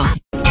and Rachel.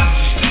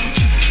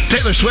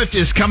 Taylor Swift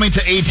is coming to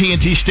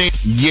AT&T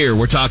Stadium.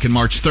 We're talking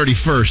March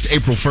 31st,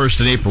 April 1st,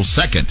 and April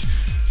 2nd.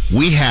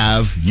 We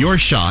have your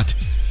shot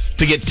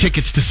to get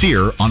tickets to see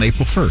her on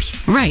April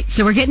 1st. Right.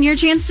 So we're getting your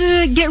chance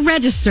to get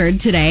registered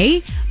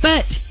today,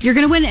 but you're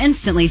going to win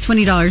instantly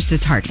 $20 to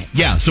Target.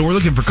 Yeah. So we're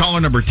looking for caller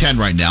number 10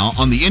 right now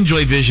on the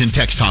Enjoy Vision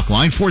text talk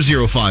line,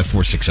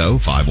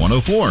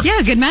 405-460-5104.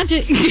 Yeah. Good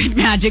magic. Good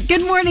magic.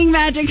 Good morning,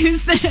 Magic.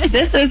 Who's this?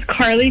 This is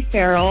Carly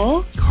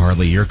Farrell.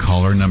 Carly, you're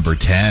caller number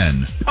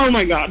 10. Oh,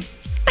 my God.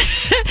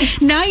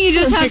 Now you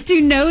just have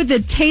to know the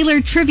Taylor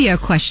trivia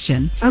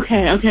question.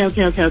 Okay.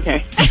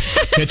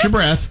 Catch your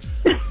breath.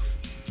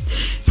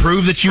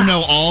 Prove that you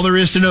know all there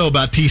is to know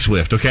about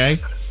T-Swift, okay?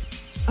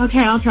 Okay,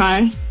 I'll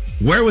try.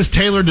 Where was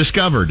Taylor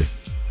discovered?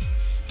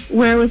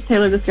 Where was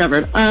Taylor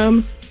discovered?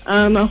 Hold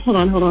on.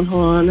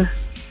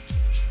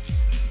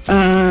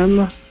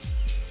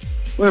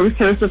 Where was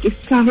Taylor Swift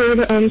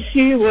discovered?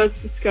 She was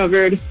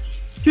discovered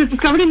She was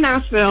discovered in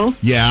Nashville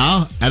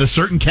Yeah, at a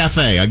certain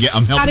cafe. I'm at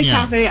helping a you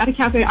out. cafe. At a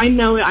cafe. I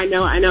know it.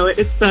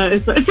 It's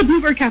the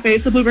Bluebird Cafe.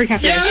 It's the Bluebird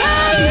Cafe. Gosh!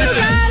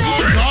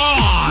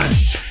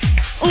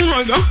 Oh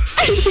my god.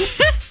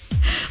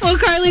 Well,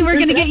 Carly, we're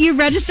going to get you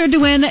registered to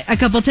win a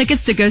couple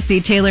tickets to go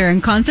see Taylor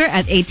in concert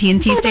at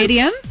AT&T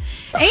Stadium.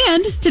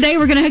 And today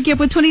we're going to hook you up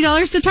with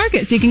 $20 to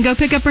Target so you can go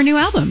pick up her new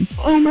album.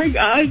 Oh my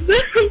god. I'm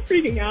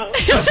freaking out.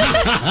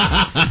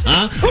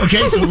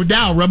 Okay, so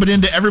now rub it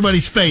into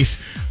everybody's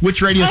face.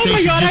 Which radio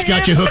station just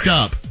got you hooked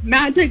up?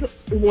 Magic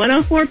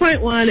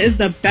 104.1 is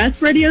the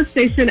best radio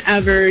station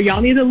ever.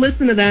 Y'all need to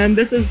listen to them.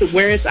 This is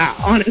where it's at,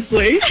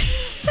 honestly.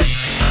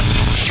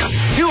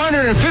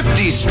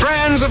 250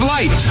 strands of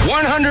light,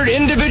 100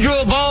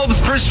 individual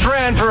bulbs per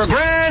strand for a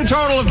grand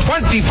total of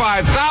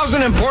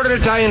 25,000 imported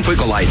Italian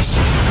Fuico lights.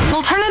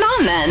 Well, turn it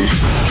on then.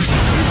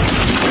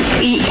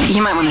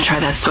 You might want to try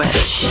that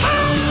switch.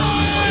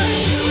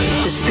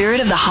 The spirit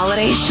of the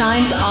holidays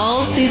shines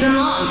all season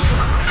long.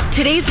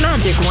 Today's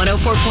Magic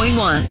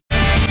 104.1.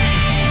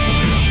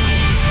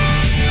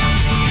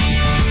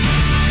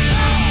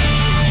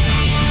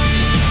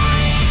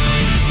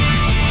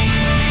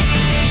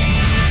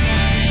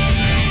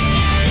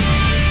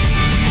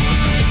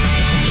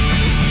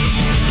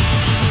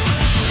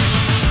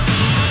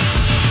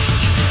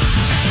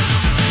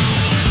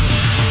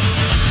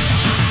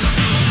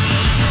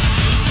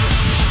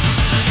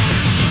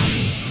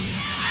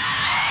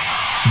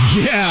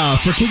 Yeah,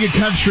 for King of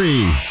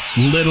Country,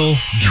 Little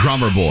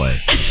Drummer Boy.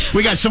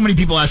 We got so many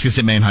people asking us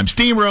at Mannheim,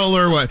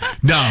 Steamroller, what?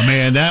 No,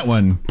 man, that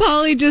one.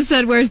 Polly just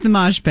said, where's the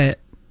mosh pit?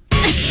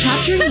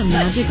 Capturing the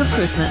magic of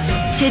Christmas.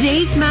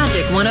 Today's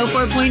Magic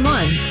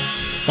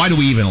 104.1. Why do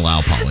we even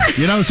allow Polly?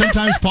 You know,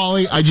 sometimes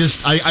Polly, I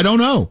don't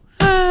know.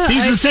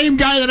 He's the same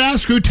guy that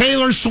asked who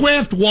Taylor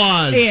Swift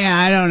was. Yeah,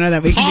 I don't know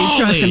that we can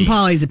be trusting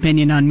Polly's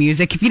opinion on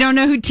music. If you don't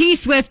know who T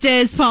Swift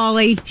is,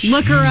 Polly,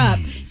 look her up.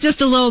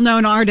 Just a little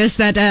known artist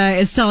that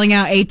is selling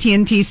out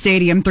AT&T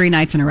Stadium 3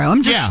 nights in a row.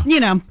 I'm just,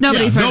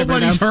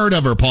 nobody's heard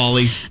of her,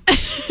 Polly.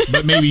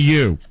 But maybe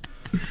you.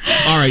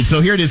 All right, so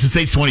here it is. It's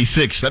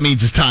 8:26. That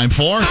means it's time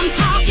for... All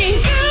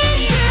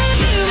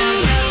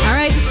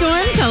right,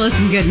 Storm, tell us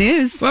some good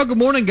news. Well, good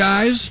morning,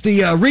 guys.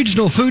 The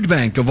Regional Food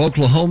Bank of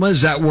Oklahoma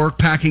is at work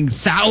packing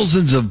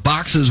thousands of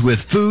boxes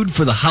with food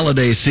for the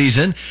holiday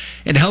season.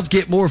 And to help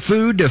get more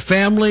food to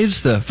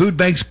families, the food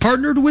bank's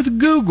partnered with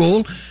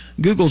Google.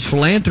 Google's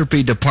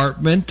philanthropy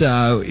department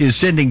is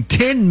sending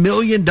 $10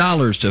 million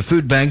to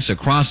food banks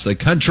across the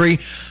country.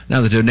 Now,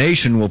 the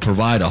donation will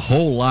provide a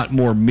whole lot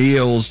more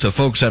meals to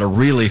folks that are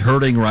really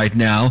hurting right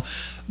now.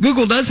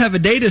 Google does have a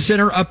data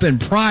center up in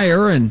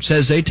Pryor and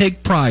says they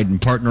take pride in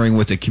partnering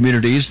with the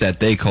communities that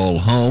they call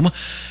home.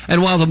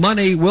 And while the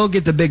money will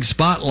get the big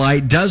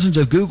spotlight, dozens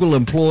of Google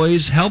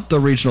employees help the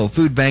Regional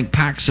Food Bank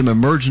pack some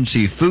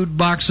emergency food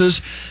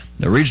boxes.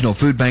 The Regional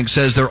Food Bank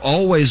says they're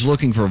always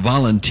looking for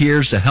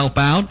volunteers to help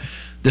out.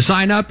 To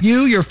sign up,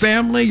 you, your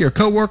family, your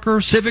coworker,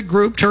 civic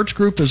group, church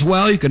group as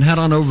well, you can head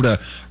on over to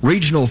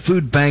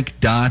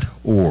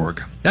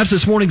regionalfoodbank.org. That's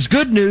this morning's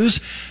good news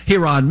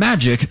here on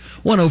Magic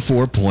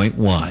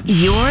 104.1.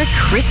 Your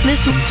Christmas...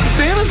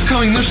 Santa's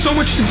coming. There's so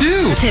much to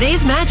do.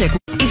 Today's Magic.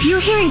 If you're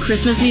hearing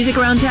Christmas music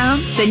around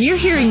town, then you're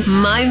hearing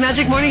My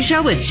Magic Morning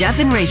Show with Jeff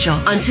and Rachel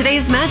on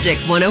today's Magic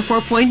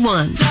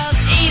 104.1.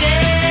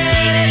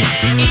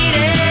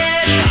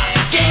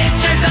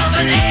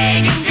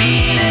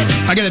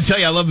 I got to tell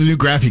you, I love the new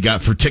graph you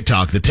got for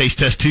TikTok, the Taste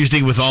Test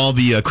Tuesday with all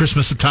the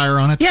Christmas attire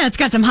on it. Yeah, it's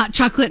got some hot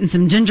chocolate and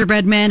some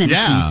gingerbread men and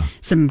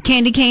some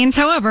candy canes.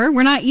 However,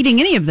 we're not eating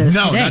any of those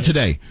today. No, not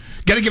today.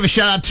 Got to give a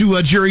shout out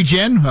to Jury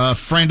Jen, a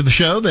friend of the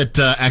show that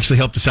actually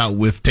helped us out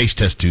with Taste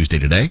Test Tuesday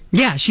today.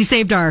 Yeah, she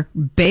saved our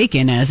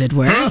bacon, as it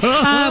were.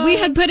 We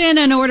had put in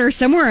an order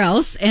somewhere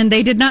else, and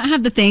they did not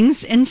have the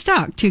things in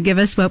stock to give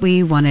us what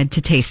we wanted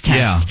to taste test.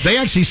 Yeah, they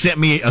actually sent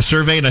me a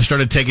survey, and I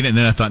started taking it, and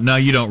then I thought, no,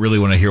 you don't really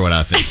want to hear what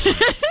I think.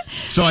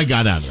 So I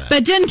got out of that.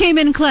 But Jen came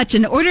in clutch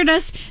and ordered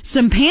us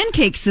some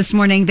pancakes this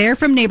morning. They're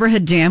from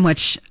Neighborhood Jam,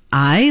 which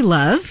I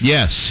love.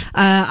 Yes.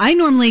 I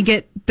normally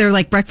get, they're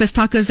like breakfast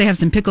tacos. They have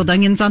some pickled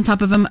onions on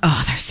top of them.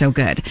 Oh, they're so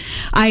good.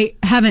 I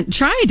haven't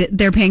tried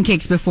their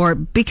pancakes before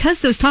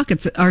because those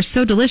tacos are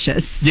so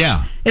delicious.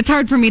 Yeah. It's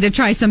hard for me to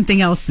try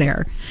something else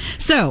there.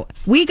 So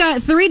we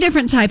got 3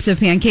 different types of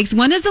pancakes.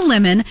 One is a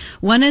lemon,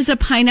 one is a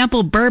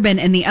pineapple bourbon,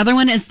 and the other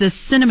one is the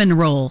cinnamon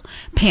roll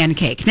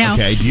pancake. Now,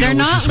 they're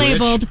not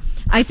labeled.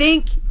 I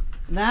think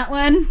that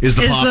one is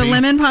the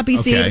lemon poppy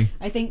seed.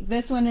 I think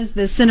this one is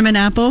the cinnamon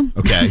apple.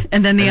 Okay.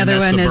 And then the other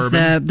one is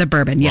the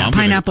bourbon. Yeah, well,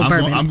 pineapple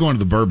bourbon. I'm going to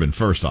the bourbon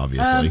first,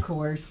 obviously. Of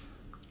course.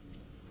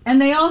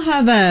 And they all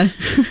have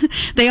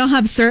they all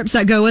have syrups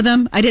that go with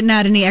them. I didn't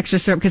add any extra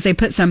syrup because they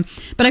put some,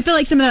 but I feel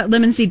like some of that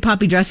lemon seed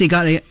poppy dressing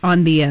got it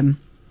on the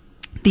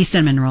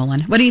cinnamon roll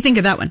one. What do you think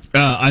of that one?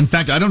 In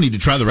fact, I don't need to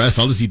try the rest.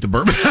 I'll just eat the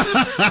bourbon.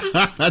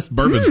 That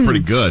bourbon's pretty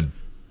good.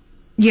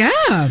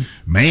 Yeah.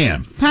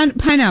 Man.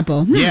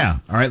 Pineapple. Yeah.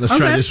 All right, let's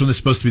try this one. This is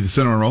supposed to be the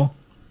cinnamon roll.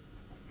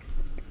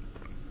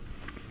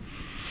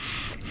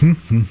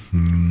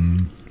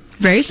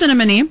 Very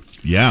cinnamony.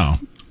 Yeah.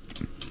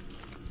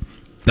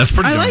 That's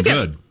pretty I darn like it.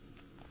 good.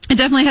 It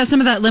definitely has some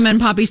of that lemon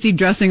poppy seed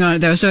dressing on it,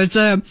 though. So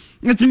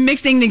it's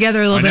mixing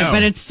together a little I bit, know.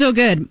 but it's still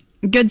good.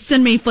 Good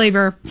cinnamon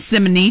flavor.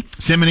 Cinnamon.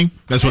 Simony.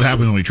 That's what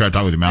happens when we try to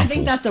talk with your mouth I think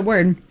full. that's a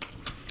word.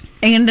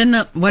 And then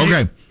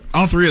Okay.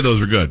 All three of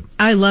those are good.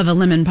 I love a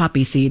lemon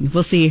poppy seed.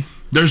 We'll see.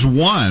 There's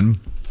one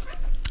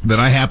that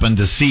I happened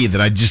to see that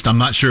I'm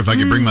not sure if I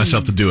can bring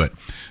myself to do it.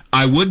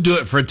 I would do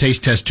it for a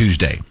Taste Test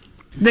Tuesday.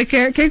 The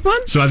carrot cake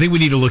one? So I think we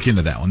need to look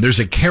into that one. There's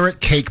a carrot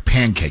cake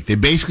pancake. They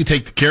basically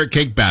take the carrot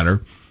cake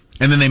batter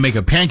and then they make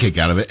a pancake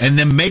out of it and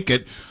then make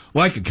it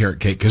like a carrot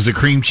cake because the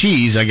cream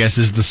cheese, I guess,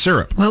 is the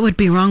syrup. What would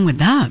be wrong with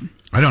that?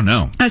 I don't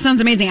know. That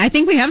sounds amazing. I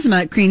think we have some of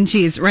that cream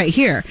cheese right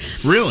here.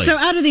 Really? So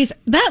out of these,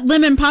 that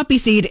lemon poppy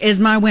seed is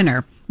my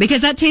winner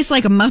because that tastes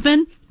like a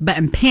muffin, but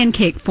in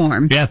pancake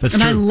form. Yeah, that's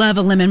and true. I love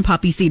a lemon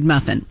poppy seed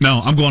muffin.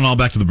 No, I'm going all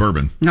back to the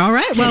bourbon. All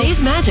right. Well,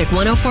 Today's Magic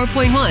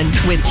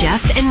 104.1 with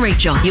Jeff and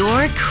Rachel,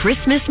 your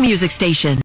Christmas music station.